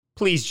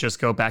Please just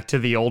go back to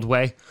the old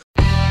way.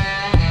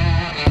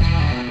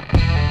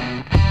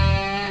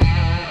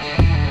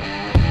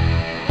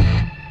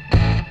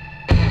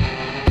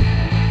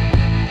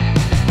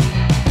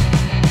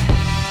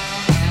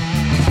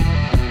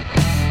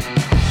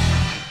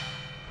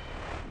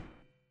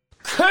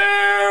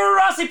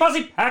 Rossi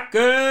Posse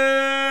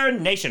Packer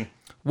Nation.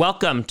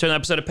 Welcome to an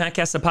episode of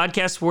Packcast, the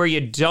podcast where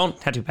you don't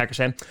have to be a Packers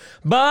fan,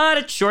 but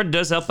it sure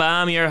does help.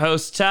 I'm your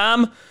host,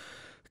 Tom.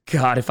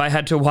 God, if I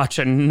had to watch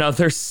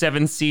another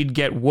 7 seed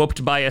get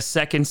whooped by a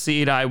 2nd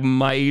seed, I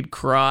might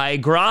cry.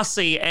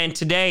 Grossi, and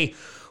today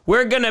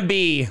we're going to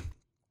be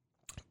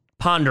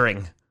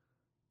pondering,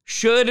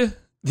 should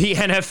the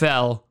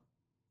NFL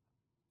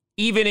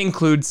even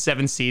include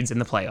 7 seeds in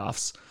the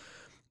playoffs?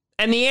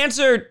 And the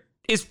answer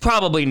is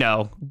probably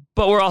no,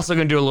 but we're also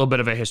going to do a little bit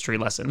of a history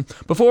lesson.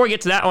 Before we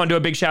get to that, I want to do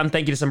a big shout and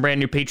thank you to some brand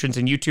new patrons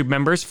and YouTube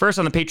members. First,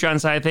 on the Patreon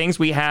side of things,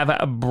 we have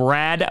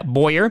Brad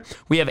Boyer,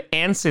 we have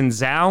Anson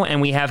Zhao, and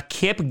we have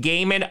Kip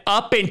Gaiman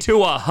up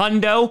into a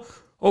hundo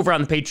over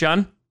on the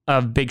Patreon.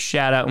 A big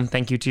shout out and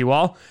thank you to you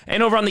all.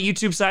 And over on the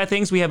YouTube side of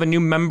things, we have a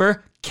new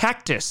member,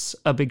 Cactus.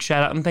 A big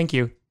shout out and thank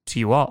you to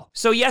you all.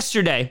 So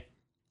yesterday,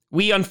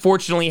 we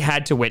unfortunately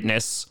had to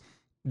witness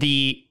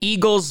the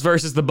Eagles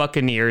versus the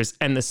Buccaneers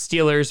and the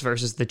Steelers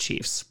versus the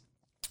Chiefs,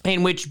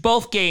 in which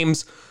both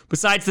games,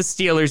 besides the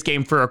Steelers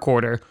game for a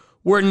quarter,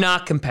 were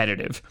not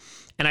competitive.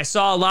 And I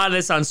saw a lot of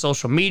this on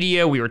social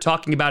media. We were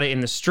talking about it in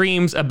the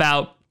streams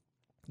about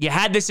you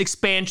had this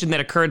expansion that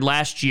occurred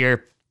last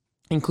year,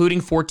 including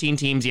 14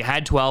 teams. You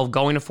had 12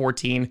 going to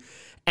 14,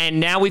 and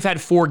now we've had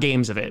 4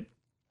 games of it.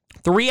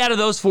 3 out of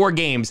those 4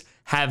 games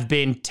have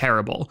been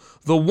terrible.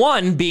 The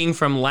one being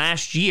from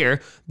last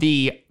year,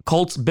 the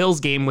Colts-Bills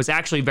game was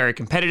actually very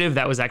competitive.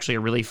 That was actually a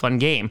really fun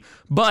game.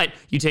 But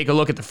you take a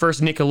look at the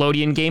first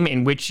Nickelodeon game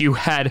in which you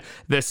had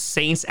the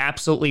Saints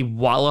absolutely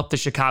wallop the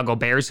Chicago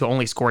Bears, who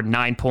only scored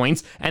 9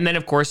 points. And then,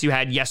 of course, you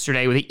had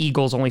yesterday with the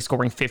Eagles only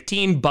scoring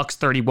 15, Bucks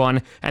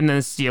 31, and then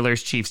the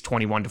Steelers-Chiefs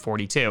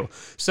 21-42.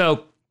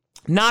 So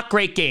not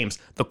great games.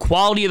 The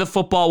quality of the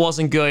football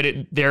wasn't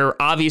good. There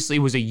obviously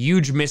was a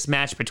huge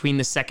mismatch between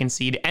the 2nd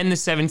seed and the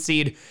 7th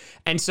seed.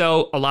 And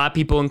so a lot of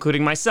people,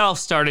 including myself,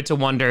 started to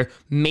wonder,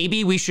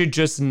 maybe we should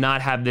just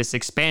not have this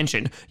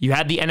expansion. You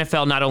had the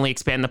NFL not only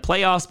expand the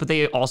playoffs, but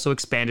they also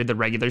expanded the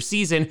regular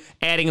season,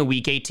 adding a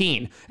Week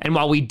 18. And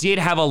while we did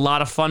have a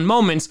lot of fun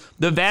moments,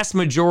 the vast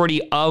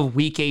majority of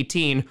Week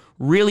 18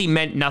 really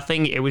meant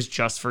nothing. It was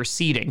just for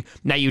seeding.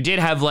 Now, you did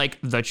have like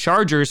the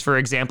Chargers, for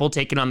example,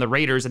 taking on the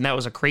Raiders, and that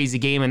was a crazy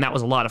game, and that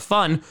was a lot of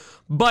fun.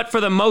 But for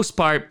the most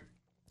part,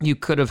 you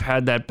could have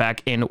had that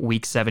back in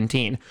Week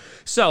 17.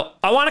 So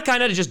I want to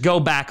kind of just go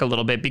back a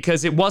little bit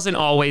because it wasn't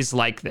always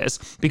like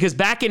this. Because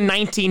back in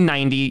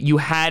 1990, you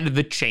had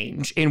the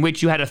change in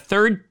which you had a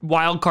 3rd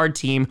wildcard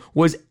team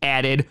was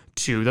added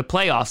to the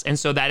playoffs. And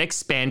so that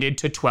expanded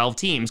to 12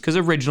 teams because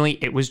originally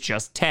it was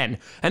just 10.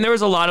 And there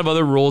was a lot of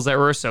other rules that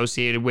were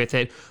associated with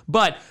it.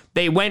 But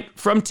they went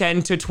from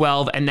 10 to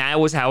 12, and that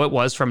was how it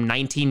was from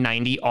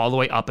 1990 all the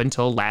way up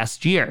until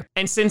last year.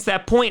 And since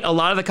that point, a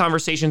lot of the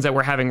conversations that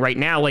we're having right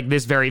now, like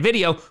this very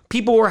video,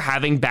 people were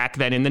having back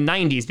then in the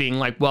 90s, being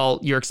like, well,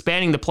 you're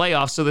expanding the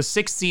playoffs, so the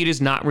 6th seed is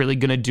not really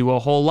going to do a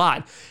whole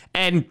lot.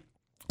 And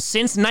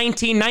since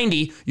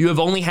 1990, you have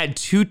only had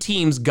 2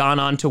 teams gone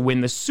on to win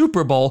the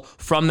Super Bowl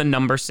from the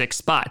number 6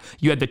 spot.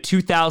 You had the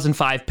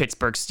 2005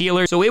 Pittsburgh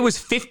Steelers. So it was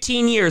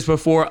 15 years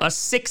before a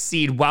 6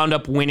 seed wound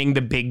up winning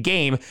the big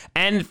game.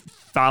 And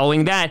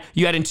following that,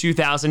 you had in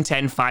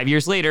 2010, 5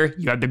 years later,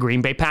 you had the Green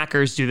Bay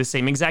Packers do the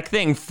same exact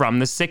thing from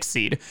the 6th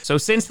seed. So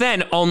since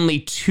then, only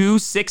 2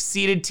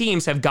 6-seeded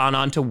teams have gone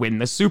on to win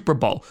the Super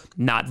Bowl.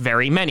 Not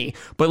very many.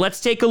 But let's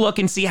take a look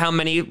and see how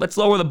many, let's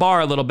lower the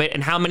bar a little bit,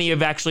 and how many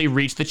have actually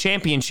reached the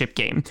championship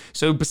game.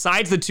 So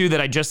besides the 2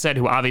 that I just said,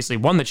 who obviously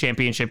won the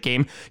championship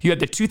game, you had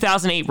the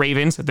 2008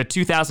 Ravens, the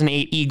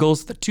 2008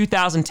 Eagles, the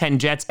 2010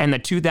 Jets, and the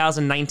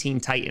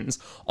 2019 Titans,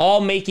 all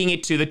making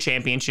it to the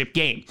championship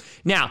game.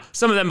 Now,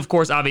 some of them, of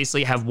course,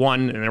 obviously have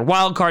won in their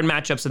wild card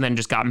matchups and then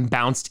just gotten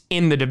bounced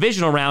in the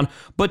divisional round.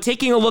 But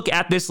taking a look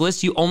at this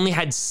list, you only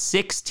had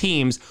 6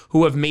 teams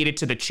who have made it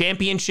to the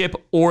championship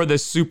or the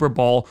Super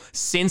Bowl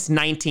since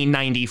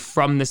 1990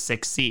 from the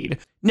 6th seed.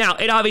 Now,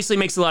 it obviously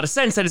makes a lot of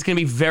sense that it's going to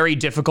be very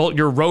difficult.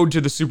 Your road to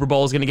the Super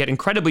Bowl is going to get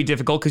incredibly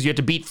difficult because you have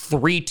to beat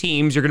 3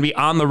 teams. You're going to be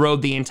on the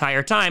road the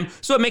entire time.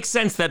 So it makes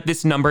sense that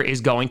this number is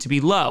going to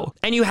be low.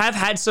 And you have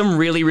had some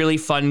really, really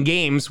fun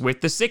games with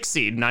the 6th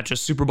seed, not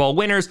just Super Bowl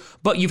winners,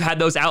 but you've had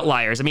those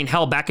outliers. I mean,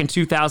 hell, back in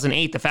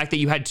 2008, the fact that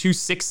you had 2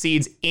 6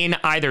 seeds in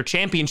either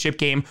championship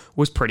game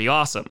was pretty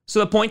awesome. So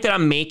the point that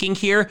I'm making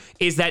here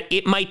is that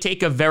it might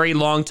take a very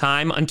long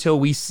time until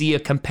we see a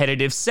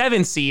competitive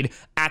 7 seed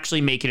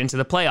actually make it into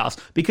the playoffs.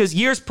 Because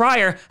years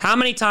prior, how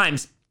many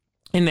times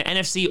in the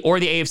NFC or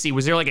the AFC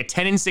was there like a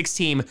 10-6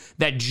 team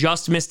that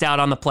just missed out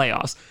on the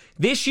playoffs?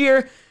 This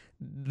year,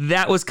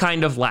 that was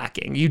kind of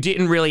lacking. You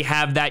didn't really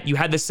have that. You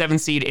had the 7th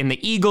seed in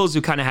the Eagles,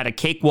 who kind of had a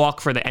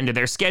cakewalk for the end of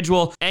their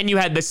schedule, and you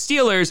had the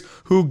Steelers,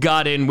 who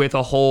got in with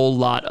a whole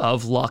lot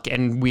of luck,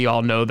 and we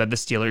all know that the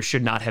Steelers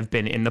should not have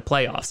been in the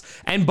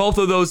playoffs. And both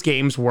of those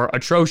games were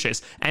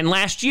atrocious. And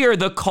last year,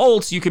 the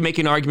Colts, you could make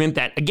an argument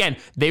that, again,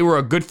 they were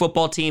a good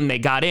football team, they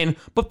got in,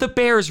 but the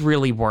Bears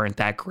really weren't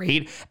that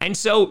great. And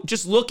so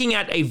just looking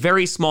at a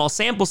very small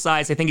sample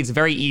size, I think it's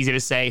very easy to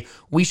say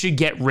we should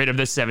get rid of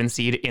the 7th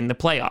seed in the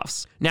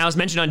playoffs. Now, as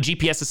mentioned on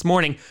GPS this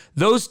morning,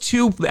 those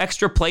 2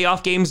 extra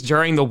playoff games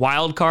during the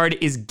wild card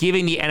is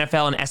giving the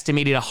NFL an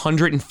estimated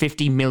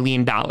 $150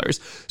 million.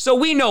 So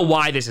we know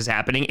why this is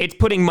happening. It's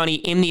putting money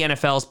in the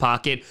NFL's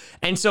pocket.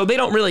 And so they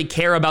don't really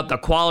care about the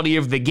quality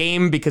of the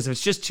game, because if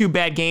it's just 2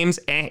 bad games,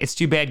 it's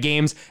 2 bad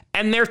games.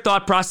 And their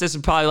thought process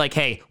is probably like,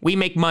 hey, we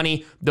make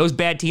money, those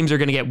bad teams are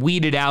going to get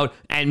weeded out,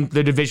 and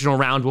the divisional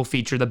round will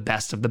feature the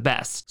best of the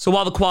best. So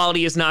while the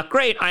quality is not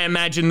great, I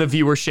imagine the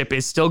viewership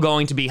is still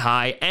going to be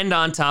high. And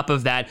on top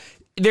of that,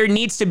 there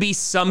needs to be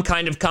some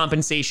kind of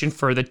compensation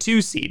for the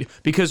 2 seed,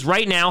 because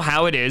right now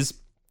how it is,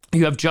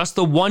 you have just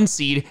the 1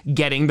 seed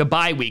getting the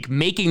bye week,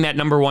 making that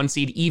number 1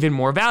 seed even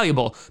more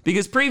valuable,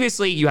 because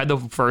previously you had the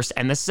 1st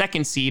and the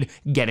 2nd seed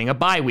getting a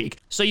bye week.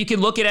 So you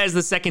can look at it as the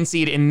 2nd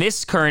seed in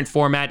this current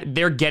format,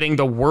 they're getting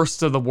the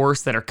worst of the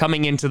worst that are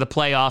coming into the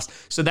playoffs.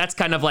 So that's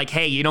kind of like,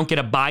 hey, you don't get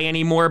a bye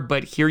anymore,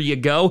 but here you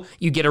go,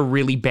 you get a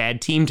really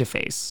bad team to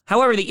face.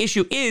 However, the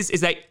issue is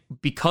that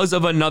because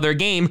of another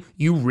game,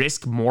 you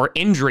risk more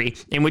injury,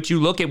 in which you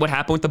look at what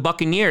happened with the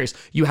Buccaneers.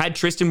 You had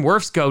Tristan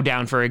Wirfs go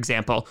down, for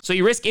example. So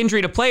you risk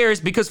injury to players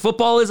because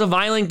football is a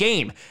violent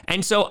game.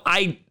 And so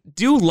I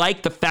do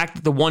like the fact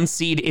that the 1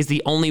 seed is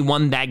the only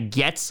one that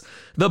gets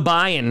the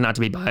bye, and not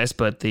to be biased,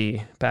 but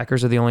the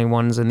Packers are the only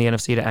ones in the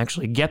NFC to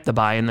actually get the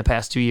bye in the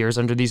past 2 years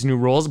under these new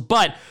rules.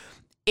 But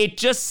it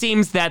just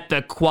seems that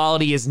the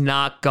quality is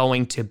not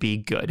going to be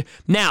good.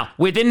 Now,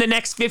 within the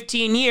next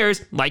 15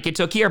 years, like it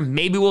took here,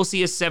 maybe we'll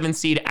see a 7th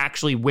seed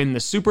actually win the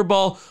Super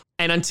Bowl.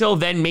 And until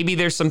then, maybe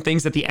there's some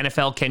things that the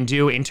NFL can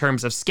do in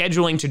terms of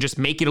scheduling to just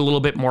make it a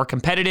little bit more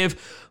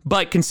competitive.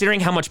 But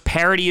considering how much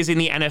parity is in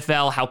the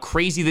NFL, how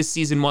crazy this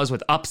season was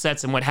with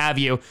upsets and what have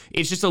you,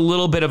 it's just a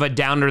little bit of a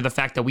downer, the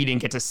fact that we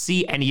didn't get to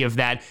see any of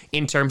that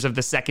in terms of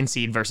the 2nd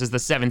seed versus the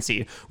 7th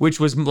seed, which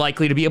was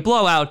likely to be a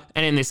blowout.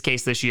 And in this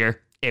case this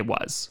year, it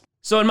was.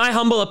 So in my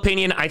humble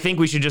opinion, I think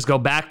we should just go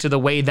back to the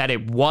way that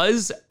it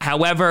was.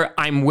 However,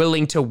 I'm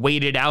willing to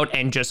wait it out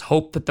and just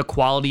hope that the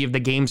quality of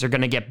the games are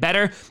going to get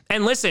better.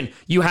 And listen,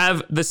 you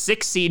have the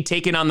 6th seed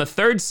taking on the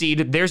 3rd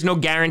seed. There's no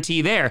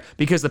guarantee there,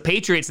 because the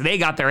Patriots, they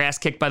got their ass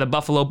kicked by the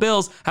Buffalo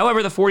Bills.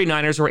 However, the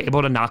 49ers were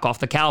able to knock off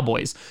the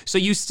Cowboys. So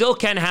you still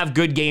can have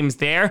good games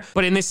there.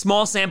 But in this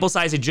small sample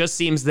size, it just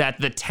seems that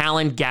the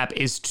talent gap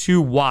is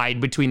too wide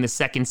between the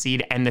 2nd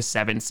seed and the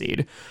 7th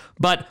seed.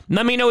 But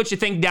let me know what you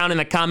think down in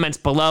the comments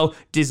below.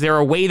 Is there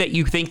a way that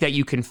you think that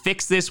you can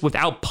fix this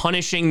without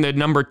punishing the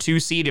number 2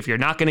 seed if you're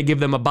not going to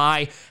give them a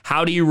bye?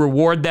 How do you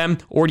reward them?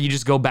 Or do you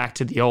just go back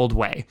to the old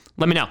way?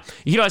 Let me know.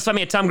 You can always find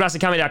me at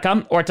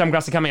TomGrassiComedy.com or at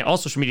TomGrassiComedy on all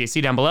social media.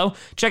 See down below.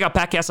 Check out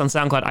podcasts on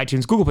SoundCloud,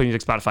 iTunes, Google Play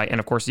Music, Spotify, and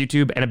of course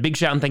YouTube. And a big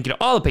shout and thank you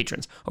to all the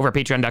patrons over at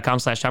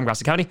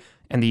patreon.com/TomGrassiComedy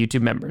and the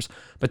YouTube members.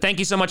 But thank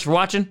you so much for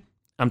watching.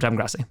 I'm Tom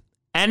Grassi.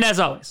 And as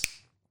always,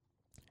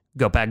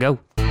 go Pack Go.